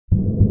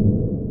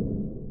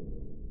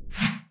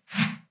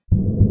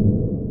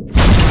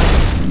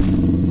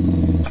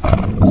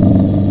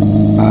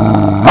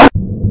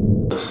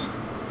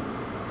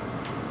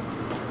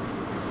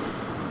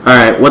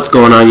what's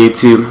going on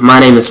YouTube? My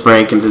name is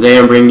Frank, and today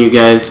I'm bringing you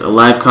guys a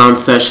live comm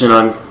session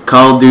on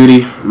Call of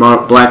Duty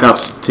Black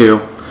Ops 2.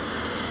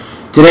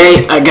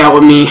 Today I got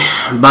with me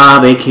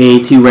Bob,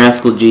 aka T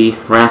Rascal G,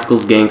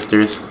 Rascals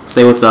Gangsters.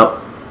 Say what's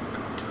up.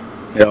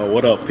 Yo,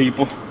 what up,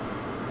 people?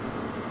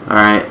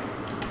 Alright,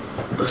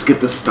 let's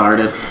get this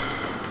started.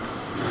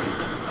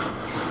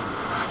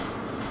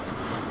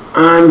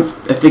 I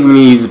think I'm going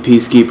to use the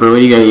Peacekeeper. What are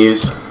you going to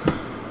use?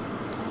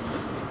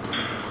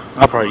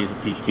 I'll probably use a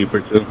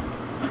Peacekeeper too.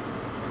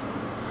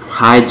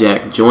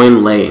 Hijack,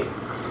 join late.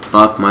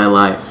 Fuck my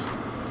life.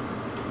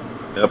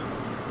 Yep.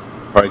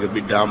 Probably gonna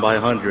be down by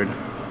 100.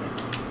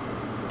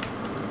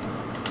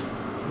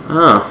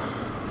 Oh.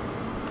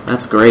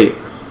 That's great.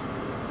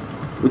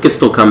 We could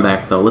still come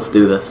back though. Let's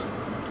do this.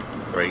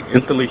 Great.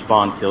 Instantly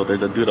spawn kill.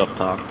 There's a dude up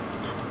top.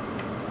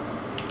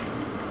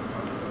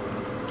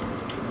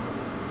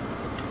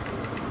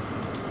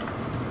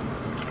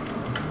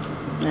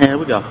 Yeah,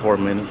 we got 4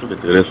 minutes. We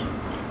could do this.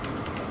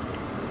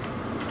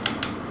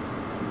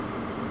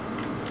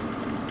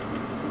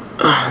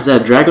 Is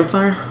that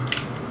Dragonfire?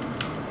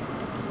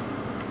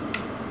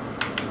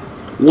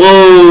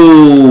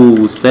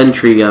 Whoa!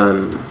 Sentry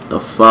gun. The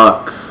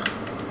fuck?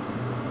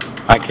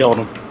 I killed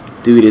him.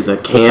 Dude is a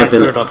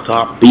camping up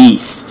top.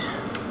 beast.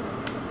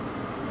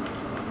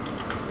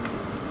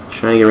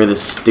 Trying to get rid of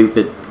this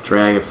stupid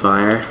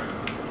Dragonfire.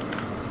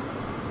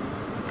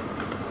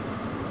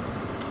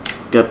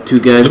 Got two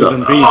guys up.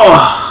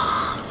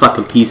 Oh!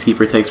 Fucking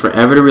Peacekeeper takes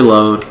forever to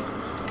reload.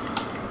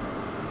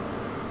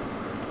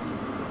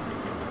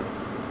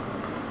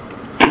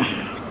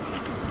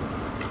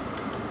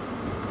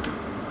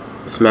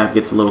 This map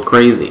gets a little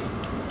crazy.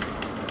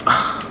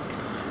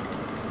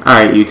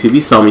 Alright, YouTube,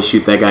 you saw me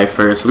shoot that guy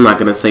first. I'm not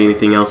gonna say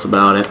anything else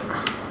about it.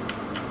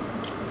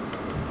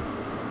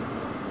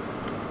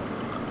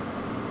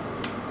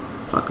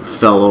 Fucking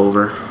fell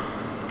over.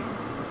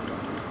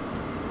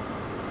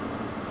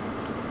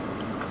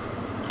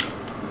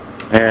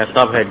 Yeah,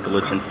 stop head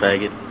glitching,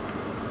 faggot.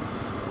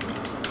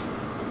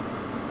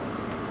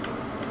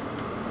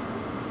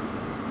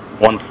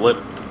 One flip.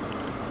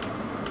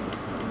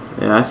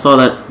 Yeah, I saw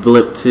that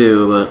blip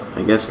too, but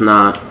I guess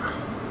not.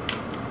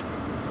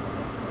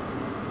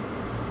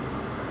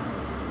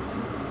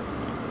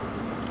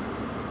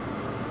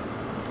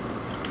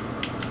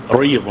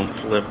 Three of them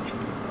flipped.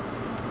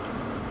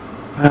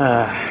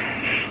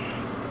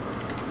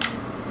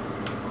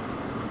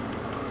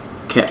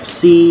 Cap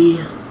C.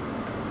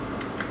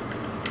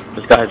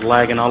 This guy's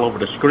lagging all over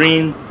the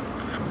screen.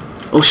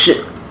 Oh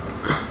shit.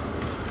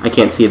 I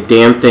can't see a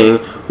damn thing.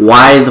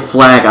 Why is the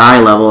flag eye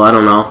level? I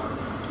don't know.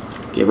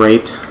 Get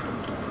raped.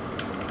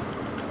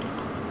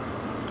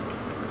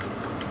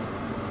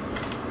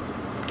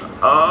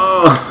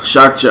 Oh,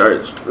 shock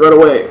charge. Run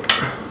away.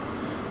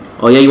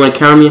 Oh yeah, you want to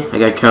counter me? I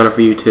got a counter for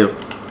you too.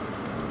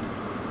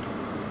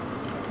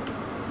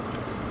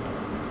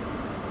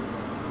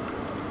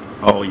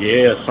 Oh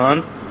yeah,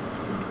 son.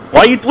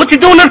 What you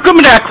doing there? Give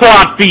me that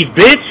quad feed,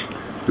 bitch.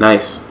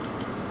 Nice.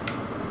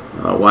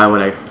 Why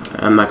would I?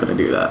 I'm not gonna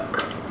do that.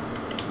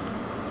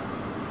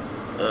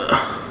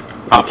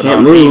 I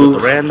can't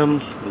move. The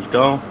randoms. Let's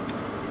go.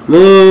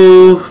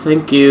 Move.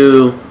 Thank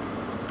you.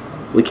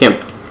 We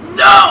can't.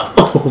 No!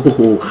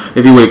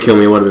 If he would have killed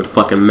me, I would have been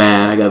fucking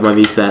mad. I got my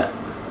VSAT.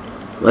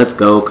 Let's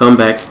go.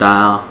 Comeback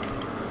style.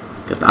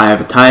 Got the eye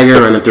of a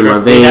tiger running through my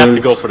veins. You have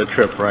to go for the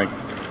trip, Frank.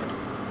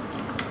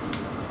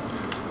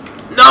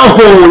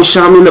 No! He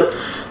shot me in the...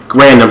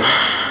 Random.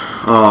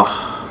 Oh.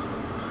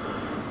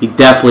 He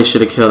definitely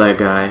should have killed that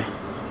guy.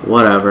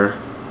 Whatever.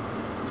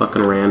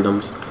 Fucking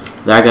randoms.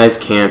 That guy's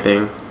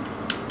camping.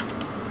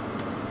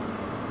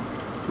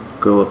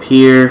 Go up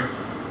here.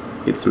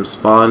 Get some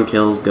spawn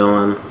kills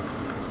going.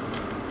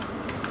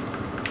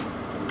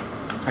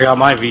 I got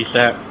my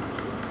VSAT.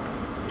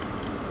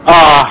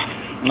 Ah,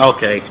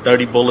 okay.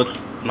 30 bullets,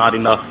 not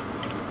enough.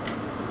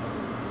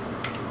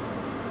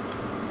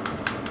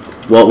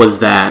 What was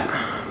that?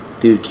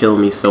 Dude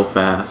killed me so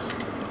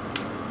fast.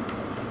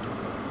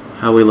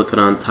 How are we looking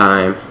on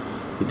time?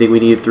 You think we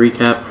need a 3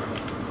 cap?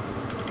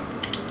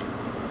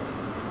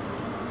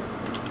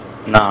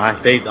 Nah,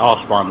 they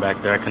all spawned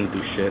back there. I couldn't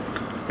do shit.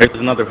 There's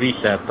another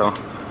VSAT though.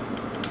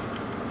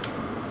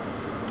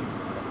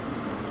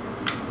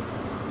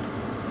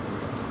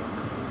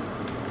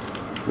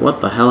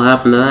 What the hell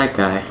happened to that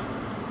guy?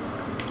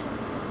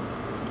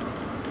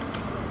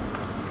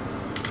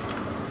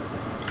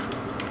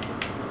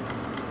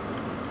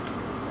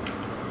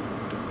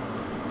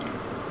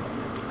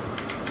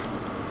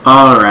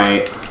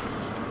 Alright.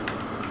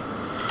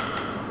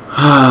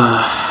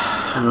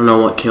 I don't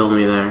know what killed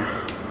me there.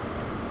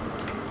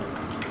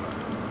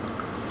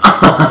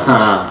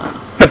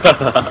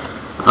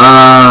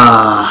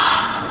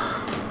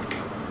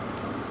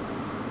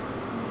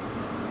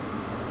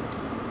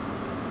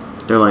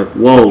 They're like,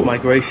 whoa.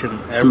 Migration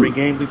every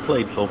game we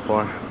played so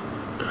far.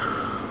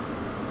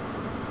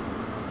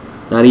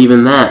 Not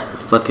even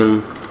that.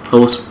 Fucking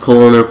host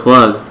pulling their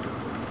plug.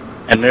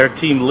 And their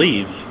team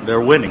leaves.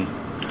 They're winning.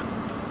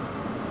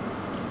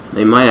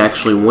 They might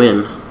actually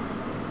win.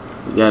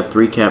 You got a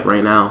 3 cap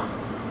right now.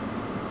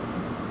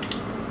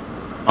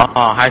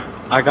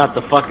 I got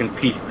the fucking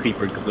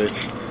peacekeeper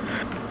glitch.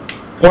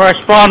 Where I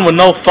spawn with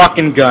no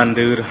fucking gun,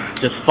 dude.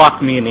 Just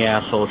fuck me in the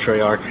asshole,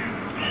 Treyarch.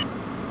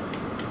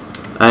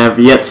 I have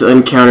yet to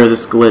encounter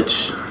this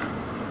glitch.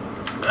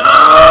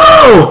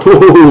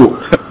 Oh!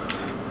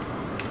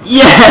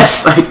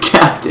 Yes! I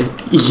capped it.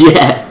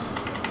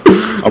 Yes!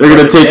 They're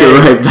gonna take it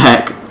right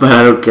back, but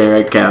I don't care.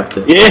 I capped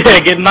it. Yeah,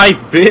 get nice,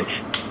 bitch.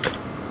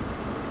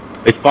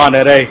 They spawned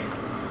at A.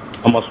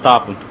 I'm gonna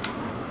stop them.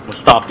 I'm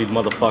gonna stop these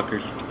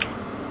motherfuckers.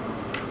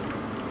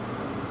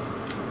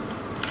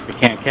 They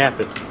can't cap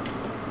it.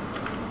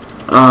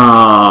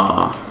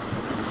 Ah,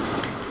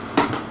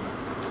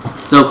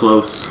 so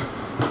close.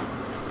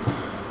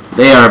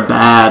 They are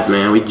bad,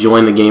 man. We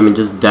joined the game and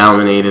just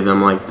dominated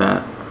them like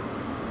that.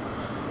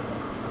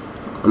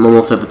 I'm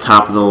almost at the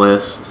top of the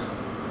list.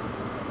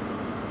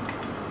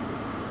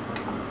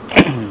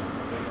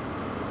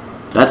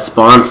 That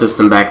spawn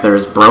system back there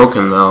is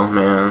broken, though,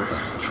 man.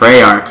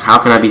 Treyarch, how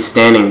can I be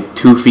standing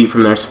 2 feet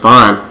from their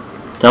spawn?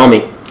 Tell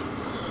me.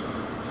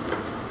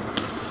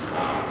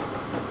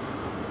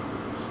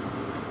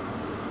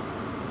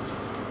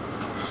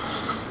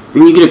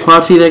 Didn't you get a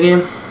quad feed that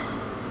game?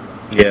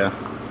 Yeah.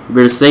 You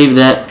better save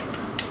that.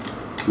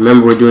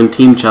 Remember, we're doing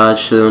team charge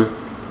soon.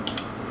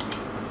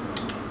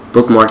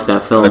 Bookmark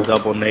that film. A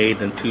double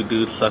nade and 2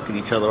 dudes sucking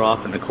each other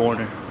off in the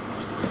corner.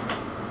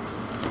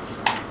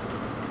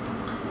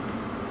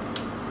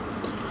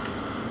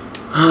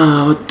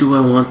 What do I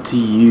want to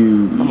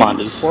use? Come on,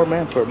 dude.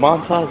 4-man for a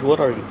montage? What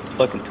are you?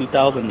 Fucking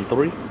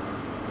 2003?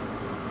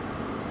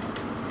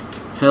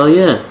 Hell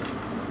yeah.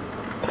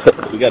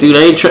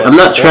 Dude, I'm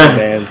not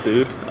trying.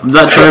 I'm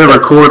not trying to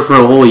record for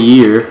a whole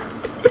year.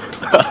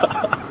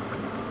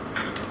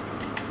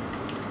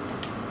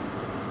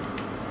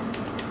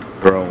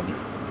 Drone.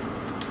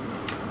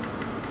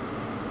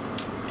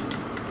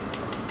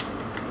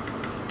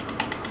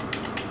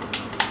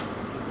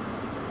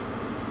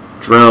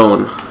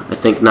 Drone. I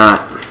think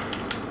not.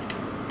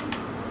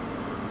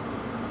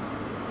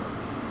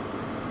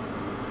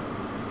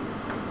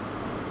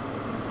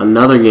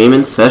 Another game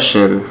in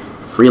session.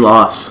 Free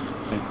loss.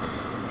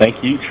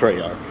 Thank you,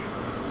 Treyarch.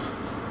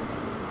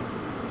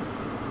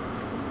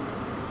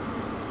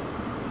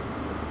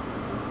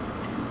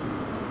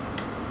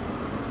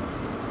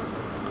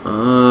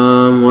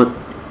 What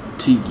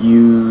to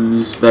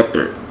use?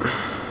 Vector.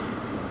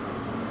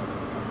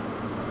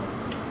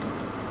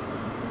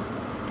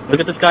 Look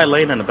at this guy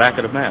laying on the back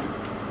of the map.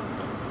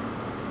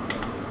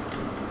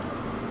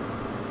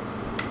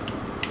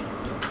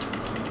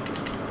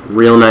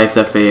 Real nice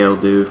FAO,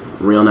 dude.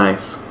 Real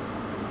nice.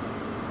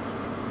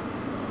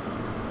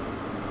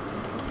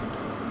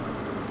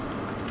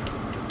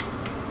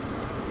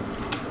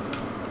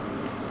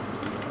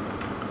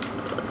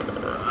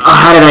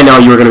 How did I know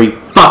you were going to be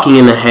fucking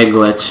in the head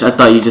glitch? I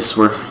thought you just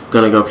were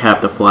going to go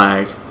cap the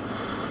flag.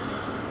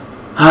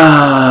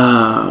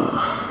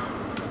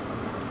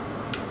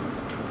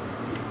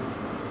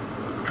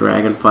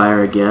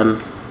 Dragonfire again.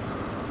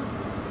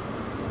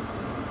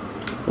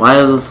 Why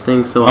are those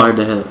things so hard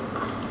to hit?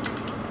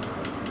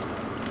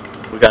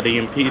 We got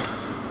EMP.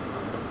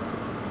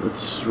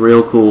 It's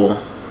real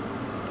cool.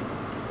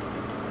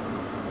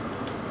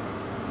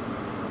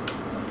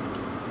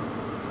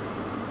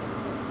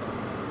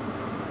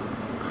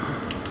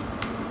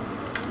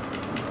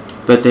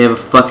 But they have a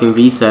fucking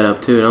V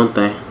setup too, don't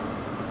they?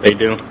 They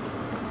do.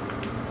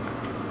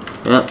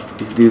 Yep,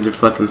 these dudes are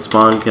fucking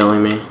spawn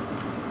killing me.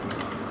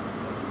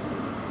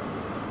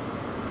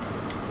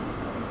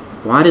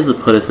 Why does it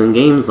put us in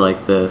games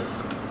like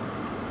this?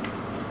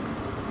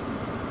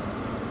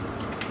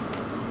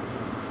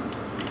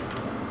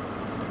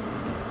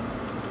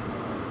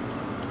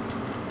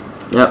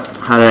 Yep,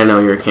 how did I know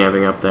you were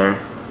camping up there?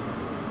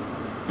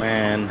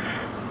 Man.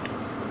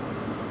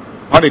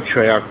 Why did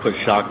Treyarch put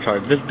shock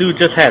charge? This dude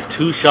just had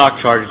 2 shock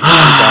charges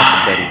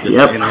just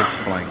yep. in his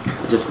flank.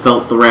 Just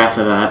felt the wrath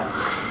of that.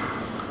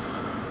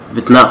 If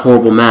it's not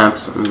horrible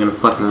maps, I'm gonna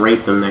fucking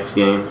rape them next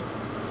game.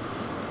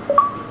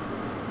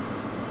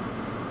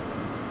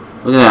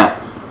 Look at that.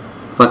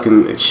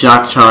 Fucking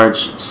shock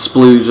charge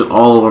splooge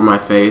all over my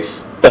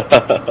face.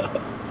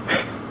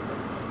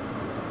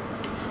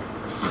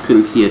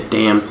 Couldn't see a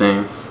damn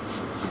thing.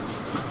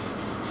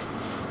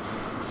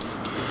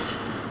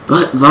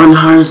 But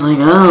Vonhar's like,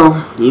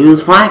 oh,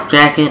 use flak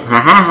jacket.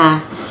 Ha ha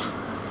ha.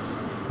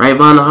 Right,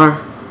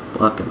 Vonhar?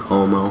 Fucking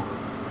homo.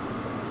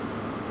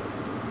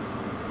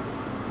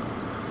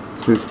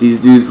 Since these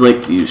dudes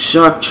like to use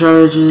shock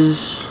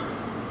charges,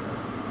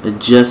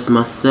 adjust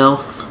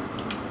myself.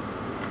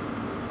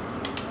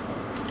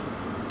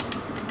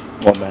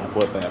 What map?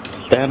 What map?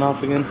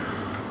 Standoff again?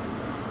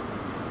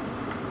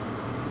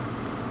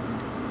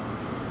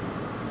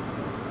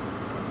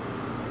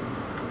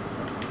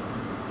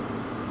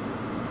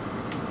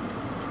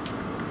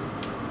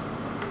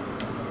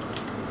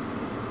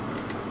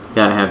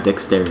 Gotta have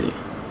dexterity.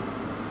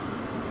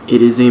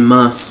 It is a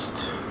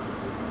must.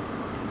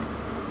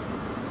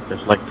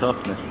 Just like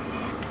toughness.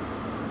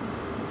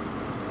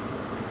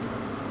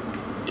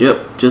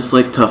 Yep, just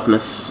like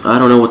toughness. I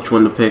don't know which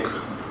one to pick.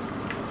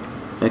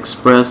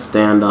 Express,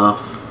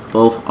 standoff.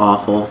 Both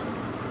awful.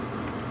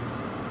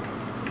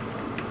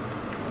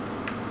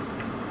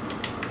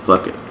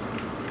 Fuck it.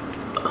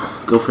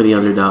 Go for the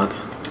underdog.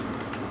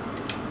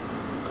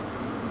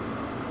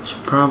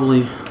 Should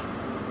probably...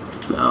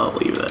 No, I'll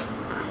leave that.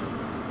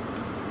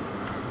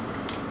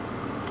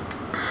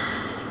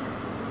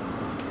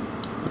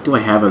 What do I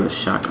have in the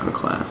shotgun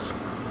class?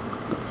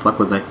 What the fuck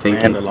was I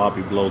thinking? And the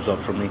lobby blows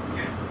up for me.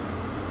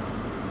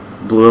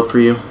 Blew up for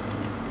you?